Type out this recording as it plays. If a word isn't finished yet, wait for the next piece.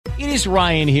It is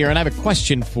Ryan here, and I have a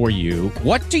question for you.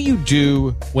 What do you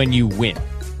do when you win?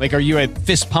 Like, are you a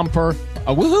fist pumper,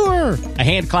 a woohooer, a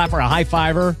hand clapper, a high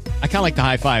fiver? I kind of like the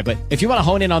high five, but if you want to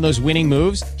hone in on those winning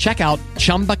moves, check out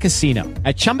Chumba Casino.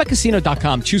 At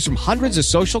ChumbaCasino.com, choose from hundreds of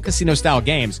social casino-style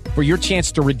games for your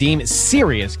chance to redeem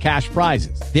serious cash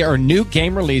prizes. There are new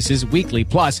game releases weekly,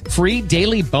 plus free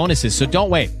daily bonuses. So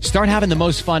don't wait. Start having the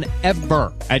most fun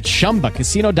ever at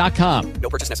ChumbaCasino.com. No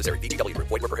purchase necessary. VGW. Void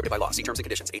where prohibited by law. See terms and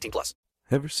conditions. 18+.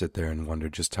 Ever sit there and wonder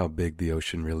just how big the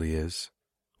ocean really is?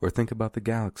 Or think about the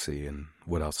galaxy and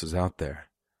what else is out there?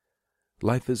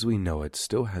 Life as we know it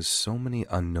still has so many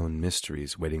unknown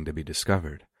mysteries waiting to be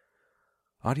discovered.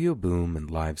 Audio Boom and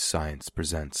Live Science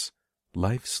presents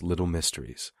Life's Little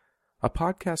Mysteries, a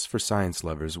podcast for science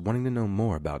lovers wanting to know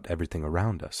more about everything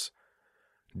around us.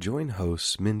 Join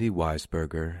hosts Mindy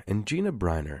Weisberger and Gina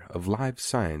Briner of Live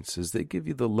Science as they give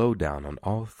you the lowdown on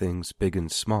all things big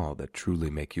and small that truly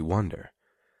make you wonder.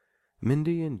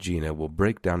 Mindy and Gina will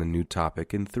break down a new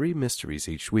topic in 3 mysteries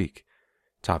each week.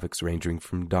 Topics ranging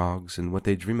from dogs and what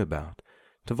they dream about,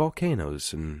 to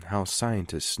volcanoes and how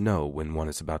scientists know when one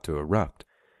is about to erupt,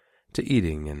 to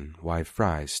eating and why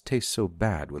fries taste so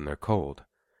bad when they're cold.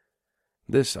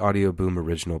 This Audio Boom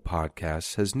original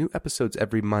podcast has new episodes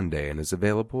every Monday and is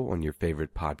available on your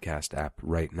favorite podcast app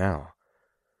right now.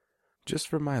 Just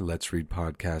for my Let's Read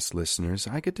podcast listeners,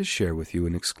 I get to share with you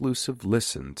an exclusive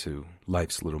listen to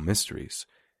Life's Little Mysteries.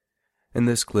 In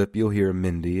this clip, you'll hear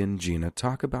Mindy and Gina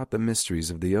talk about the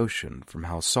mysteries of the ocean, from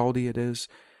how salty it is,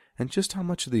 and just how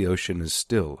much of the ocean is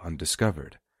still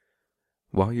undiscovered.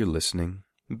 While you're listening,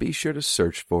 be sure to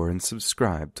search for and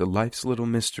subscribe to Life's Little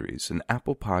Mysteries in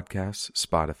Apple Podcasts,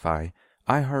 Spotify,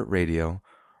 iHeartRadio,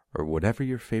 or whatever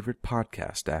your favorite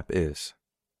podcast app is.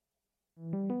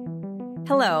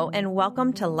 Hello, and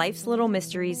welcome to Life's Little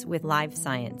Mysteries with Live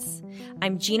Science.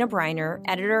 I'm Gina Briner,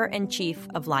 Editor-in-Chief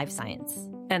of Live Science.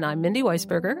 And I'm Mindy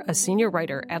Weisberger, a senior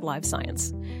writer at Live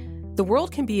Science. The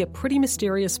world can be a pretty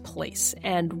mysterious place,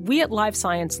 and we at Live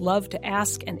Science love to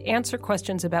ask and answer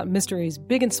questions about mysteries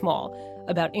big and small,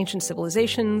 about ancient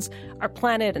civilizations, our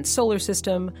planet and solar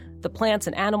system, the plants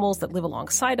and animals that live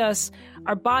alongside us,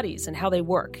 our bodies and how they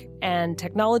work, and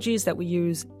technologies that we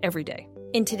use every day.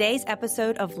 In today's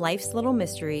episode of Life's Little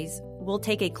Mysteries, we'll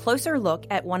take a closer look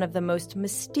at one of the most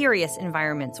mysterious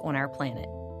environments on our planet,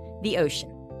 the ocean.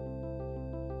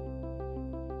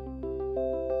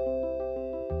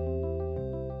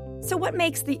 So what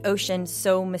makes the ocean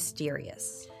so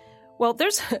mysterious? Well,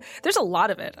 there's a lot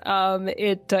of it.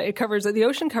 The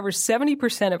ocean covers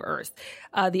 70% of Earth.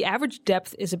 The average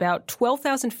depth is about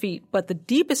 12,000 feet, but the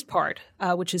deepest part,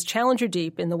 which is Challenger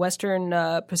Deep in the western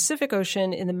Pacific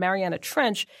Ocean in the Mariana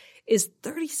Trench, is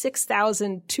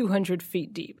 36,200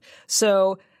 feet deep.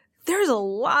 So there's a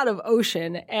lot of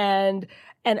ocean, and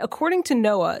according to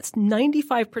NOAA,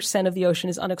 95% of the ocean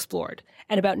is unexplored,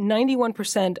 and about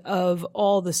 91% of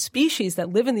all the species that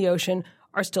live in the ocean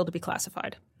are still to be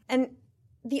classified. And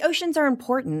the oceans are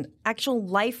important. Actual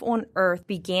life on Earth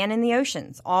began in the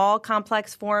oceans. All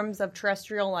complex forms of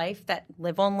terrestrial life that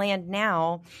live on land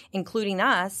now, including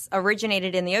us,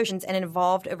 originated in the oceans and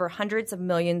evolved over hundreds of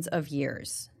millions of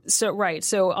years. So, right.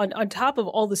 So on top of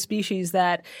all the species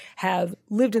that have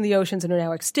lived in the oceans and are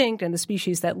now extinct, and the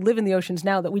species that live in the oceans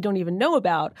now that we don't even know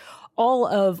about, all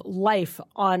of life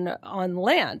on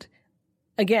land,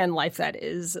 again, life that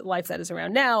is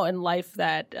around now and life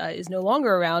that is no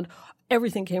longer around,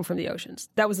 everything came from the oceans.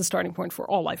 That was the starting point for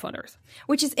all life on Earth.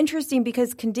 Which is interesting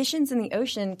because conditions in the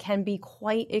ocean can be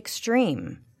quite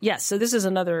extreme. Yes, so this is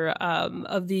another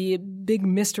of the big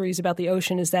mysteries about the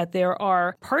ocean, is that there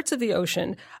are parts of the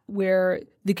ocean where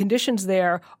the conditions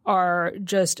there are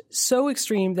just so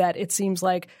extreme that it seems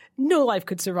like no life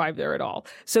could survive there at all.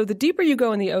 So the deeper you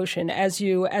go in the ocean, as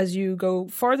you go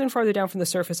farther and farther down from the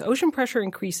surface, ocean pressure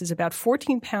increases about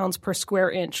 14 pounds per square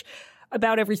inch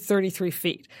about every 33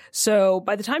 feet. So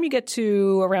by the time you get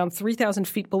to around 3,000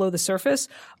 feet below the surface,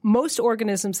 most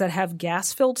organisms that have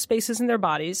gas-filled spaces in their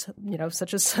bodies,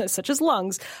 such as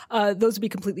lungs, those would be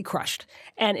completely crushed.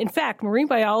 And in fact, marine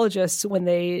biologists, when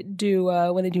they do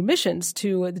missions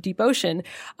to the deep ocean,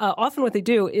 often what they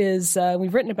do is,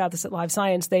 we've written about this at Live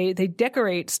Science, they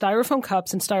decorate styrofoam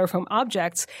cups and styrofoam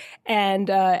objects, and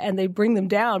they bring them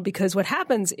down, because what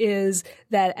happens is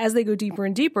that as they go deeper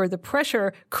and deeper, the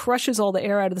pressure crushes all the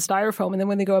air out of the styrofoam, and then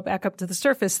when they go back up to the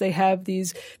surface, they have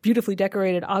these beautifully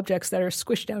decorated objects that are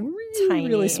squished down really, tiny,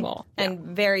 really small, and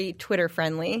very Twitter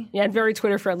friendly. Yeah, and very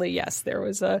Twitter friendly. Yes, there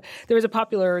was a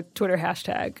popular Twitter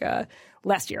hashtag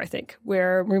last year, I think,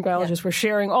 where marine biologists were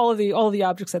sharing all of the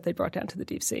objects that they brought down to the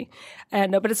deep sea.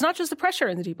 And but it's not just the pressure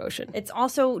in the deep ocean. It's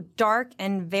also dark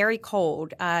and very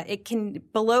cold. It can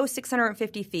below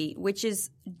 650 feet, which is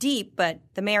deep, but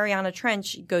the Mariana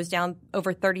Trench goes down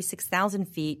over 36,000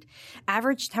 feet.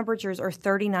 Average temperatures are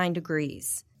 39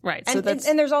 degrees. Right. And,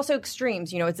 and there's also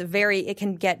extremes. It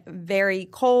can get very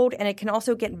cold and it can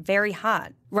also get very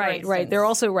hot. Right. There are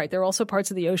also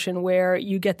parts of the ocean where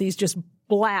you get these just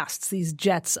blasts, these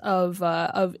jets of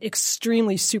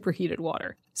extremely superheated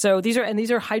water. So these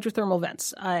are hydrothermal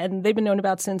vents, and they've been known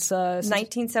about since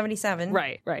 1977.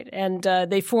 Right. And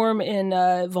they form in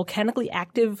volcanically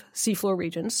active seafloor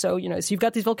regions. So you've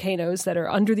got these volcanoes that are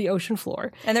under the ocean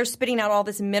floor, and they're spitting out all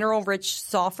this mineral-rich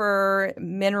sulfur,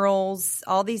 minerals,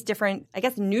 all these different, I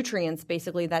guess, nutrients,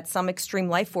 basically, that some extreme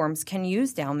life forms can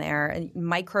use down there. And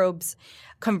microbes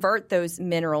convert those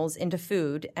minerals into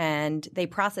food and they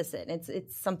process it.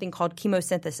 It's something called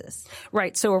chemosynthesis.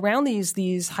 Right. So around these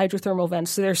hydrothermal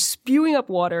vents, so they're spewing up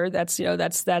water that's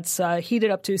heated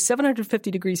up to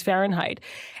 750 degrees Fahrenheit.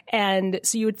 And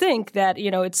so you would think that,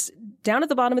 it's down at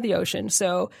the bottom of the ocean.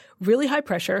 So really high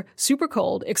pressure, super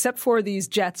cold, except for these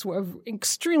jets of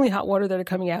extremely hot water that are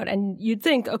coming out. And you'd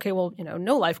think, okay, well,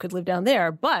 no life could live down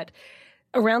there. But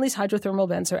around these hydrothermal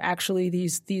vents are actually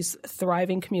these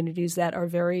thriving communities that are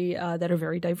very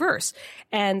diverse.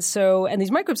 And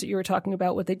these microbes that you were talking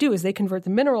about, what they do is they convert the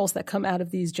minerals that come out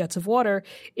of these jets of water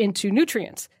into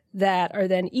nutrients that are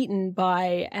then eaten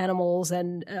by animals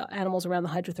and animals around the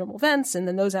hydrothermal vents, and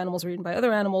then those animals are eaten by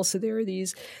other animals. So there are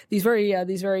these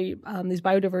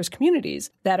biodiverse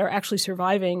communities that are actually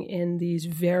surviving in these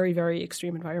very, very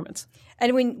extreme environments.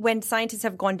 And when scientists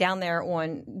have gone down there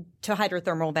to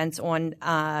hydrothermal vents on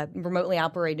remotely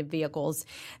operated vehicles,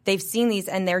 they've seen these,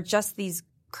 and they're just these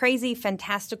crazy,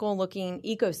 fantastical looking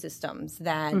ecosystems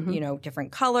that,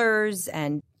 different colors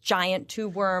and giant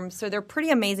tube worms. So they're pretty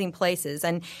amazing places.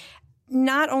 And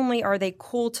not only are they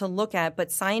cool to look at,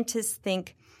 but scientists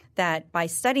think that by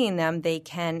studying them, they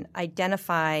can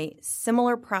identify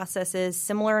similar processes,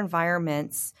 similar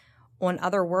environments on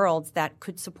other worlds that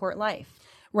could support life.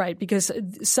 Right, because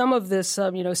some of this,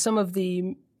 some of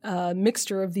the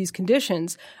mixture of these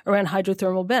conditions around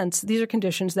hydrothermal vents, these are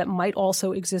conditions that might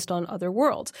also exist on other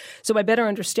worlds. So by better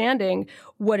understanding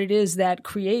what it is that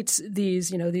creates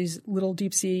these little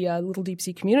deep sea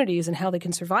communities and how they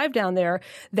can survive down there,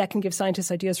 that can give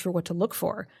scientists ideas for what to look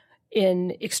for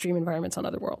in extreme environments on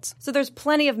other worlds. So there's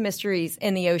plenty of mysteries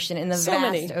in the ocean, in the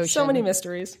vast ocean. So many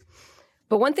mysteries.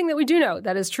 But one thing that we do know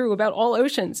that is true about all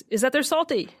oceans is that they're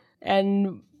salty.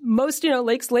 And most,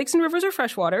 lakes and rivers are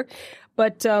freshwater,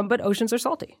 but oceans are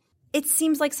salty. It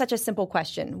seems like such a simple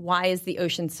question. Why is the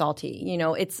ocean salty?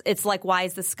 It's like, why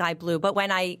is the sky blue? But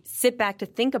when I sit back to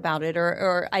think about it,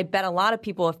 or I bet a lot of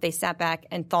people, if they sat back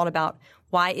and thought about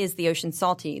why is the ocean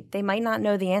salty, they might not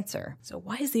know the answer. So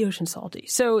why is the ocean salty?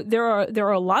 So there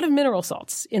are a lot of mineral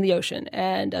salts in the ocean,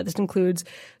 and this includes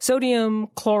sodium,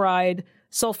 chloride,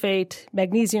 sulfate,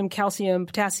 magnesium, calcium,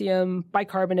 potassium,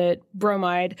 bicarbonate,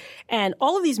 bromide, and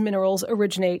all of these minerals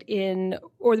originate the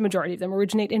majority of them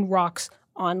originate in rocks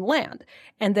on land.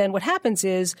 And then what happens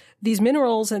is these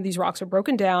minerals and these rocks are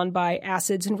broken down by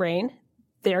acids and rain.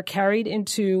 They are carried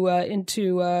into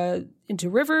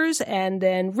rivers, and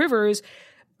then rivers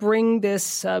bring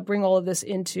all of this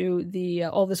into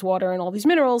all this water and all these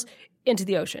minerals into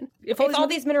the ocean. If all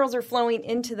these minerals are flowing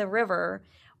into the river,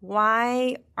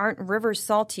 why aren't rivers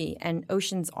salty and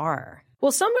oceans are?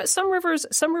 Well, some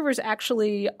rivers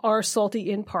actually are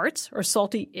salty in parts, or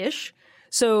salty-ish.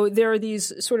 So there are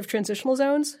these sort of transitional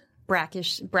zones.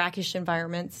 Brackish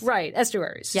environments. Right,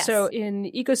 estuaries. Yes. So in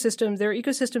ecosystems, there are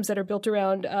ecosystems that are built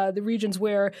around the regions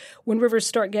where when rivers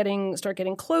start getting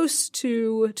close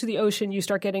to the ocean, you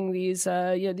start getting these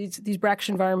brackish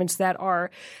environments that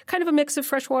are kind of a mix of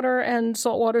freshwater and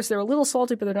saltwater. So they're a little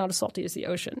salty, but they're not as salty as the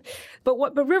ocean. But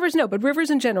rivers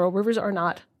in general, rivers are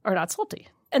not salty.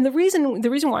 And the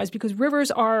reason why is because rivers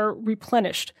are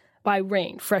replenished by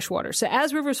rain, fresh water. So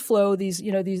as rivers flow,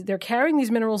 they're carrying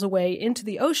these minerals away into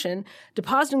the ocean,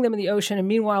 depositing them in the ocean, and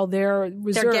meanwhile they're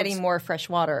getting more fresh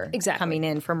water coming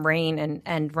in from rain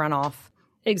and runoff.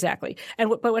 Exactly.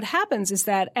 But what happens is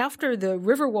that after the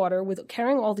river water with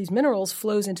carrying all these minerals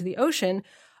flows into the ocean,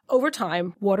 over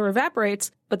time, water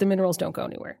evaporates, but the minerals don't go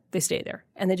anywhere. They stay there,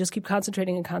 and they just keep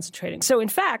concentrating and concentrating. So in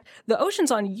fact, the oceans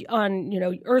on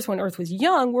Earth, when Earth was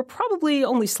young, were probably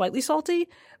only slightly salty,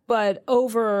 but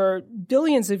over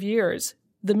billions of years,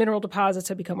 the mineral deposits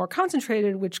have become more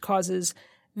concentrated, which causes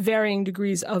varying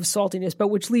degrees of saltiness, but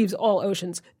which leaves all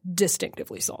oceans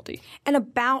distinctively salty. And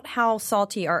about how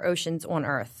salty are oceans on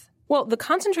Earth? Well, the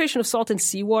concentration of salt in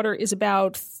seawater is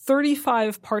about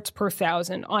 35 parts per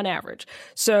thousand on average.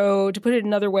 So to put it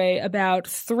another way, about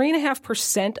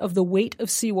 3.5% of the weight of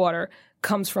seawater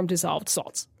comes from dissolved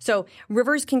salts. So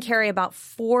rivers can carry about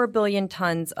 4 billion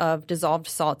tons of dissolved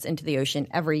salts into the ocean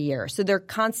every year. So they're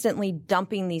constantly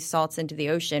dumping these salts into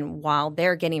the ocean while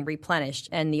they're getting replenished.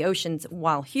 And the oceans,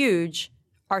 while huge,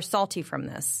 are salty from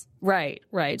this. Right.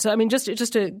 So, I mean, just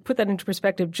to put that into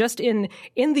perspective, just in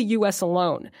the U.S.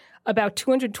 alone, about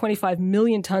 225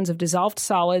 million tons of dissolved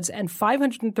solids and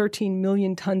 513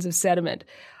 million tons of sediment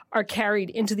are carried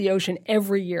into the ocean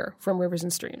every year from rivers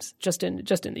and streams, just in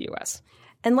the U.S.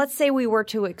 And let's say we were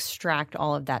to extract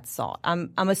all of that salt.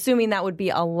 I'm assuming that would be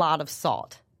a lot of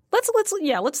salt. Let's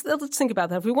think about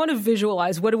that. If we want to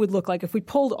visualize what it would look like if we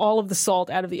pulled all of the salt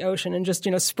out of the ocean and just,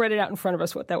 spread it out in front of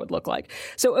us, what that would look like.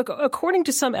 So according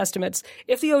to some estimates,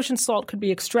 if the ocean salt could be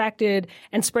extracted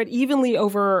and spread evenly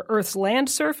over Earth's land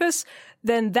surface,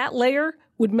 then that layer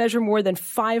would measure more than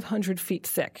 500 feet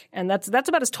thick. And that's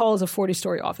about as tall as a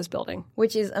 40-story office building.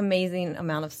 Which is amazing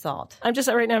amount of salt.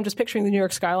 Right now I'm just picturing the New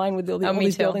York skyline with all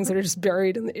these too. buildings that are just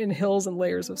buried in hills and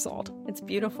layers of salt. It's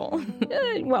beautiful.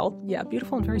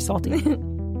 Beautiful and very salty.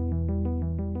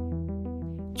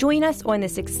 Join us on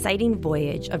this exciting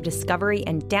voyage of discovery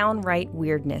and downright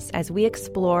weirdness as we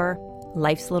explore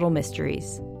life's little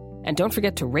mysteries. And don't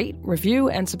forget to rate, review,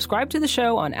 and subscribe to the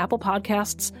show on Apple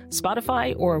Podcasts,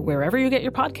 Spotify, or wherever you get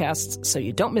your podcasts so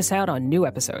you don't miss out on new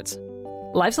episodes.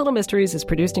 Life's Little Mysteries is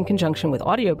produced in conjunction with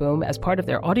Audio Boom as part of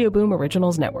their Audio Boom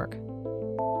Originals Network.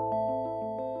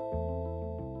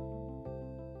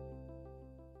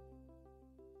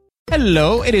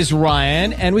 Hello, it is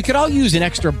Ryan, and we could all use an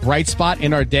extra bright spot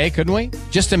in our day, couldn't we?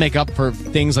 Just to make up for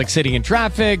things like sitting in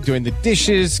traffic, doing the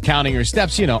dishes, counting your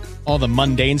steps, all the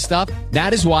mundane stuff.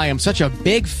 That is why I'm such a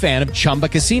big fan of Chumba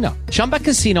Casino. Chumba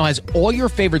Casino has all your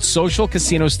favorite social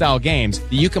casino-style games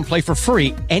that you can play for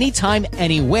free anytime,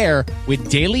 anywhere with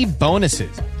daily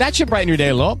bonuses. That should brighten your day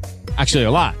a little. Actually,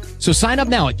 a lot. So sign up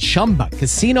now at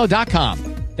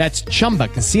ChumbaCasino.com. That's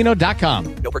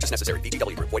ChumbaCasino.com. No purchase necessary.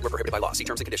 VGW Group. Void where prohibited by law. See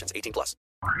terms and conditions. 18+.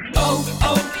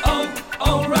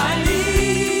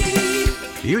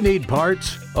 O'Reilly. You need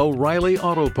parts? O'Reilly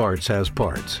Auto Parts has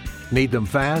parts. Need them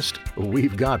fast?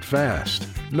 We've got fast.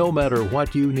 No matter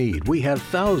what you need, we have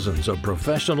thousands of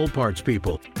professional parts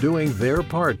people doing their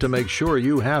part to make sure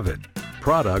you have it.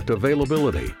 Product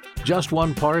availability. Just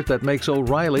one part that makes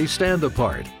O'Reilly stand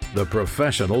apart. The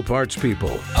professional parts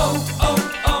people.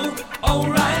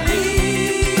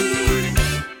 O'Reilly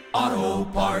Auto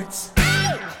Parts.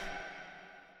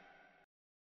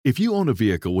 If you own a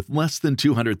vehicle with less than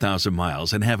 200,000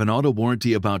 miles and have an auto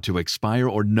warranty about to expire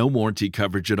or no warranty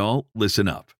coverage at all, listen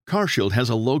up. CarShield has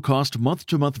a low-cost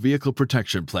month-to-month vehicle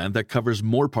protection plan that covers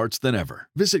more parts than ever.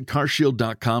 Visit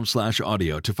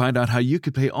carshield.com/audio to find out how you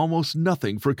could pay almost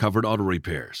nothing for covered auto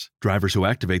repairs. Drivers who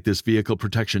activate this vehicle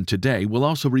protection today will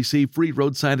also receive free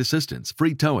roadside assistance,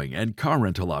 free towing, and car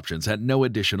rental options at no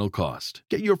additional cost.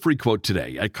 Get your free quote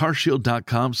today at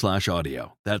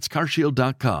carshield.com/audio. That's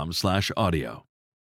carshield.com/audio.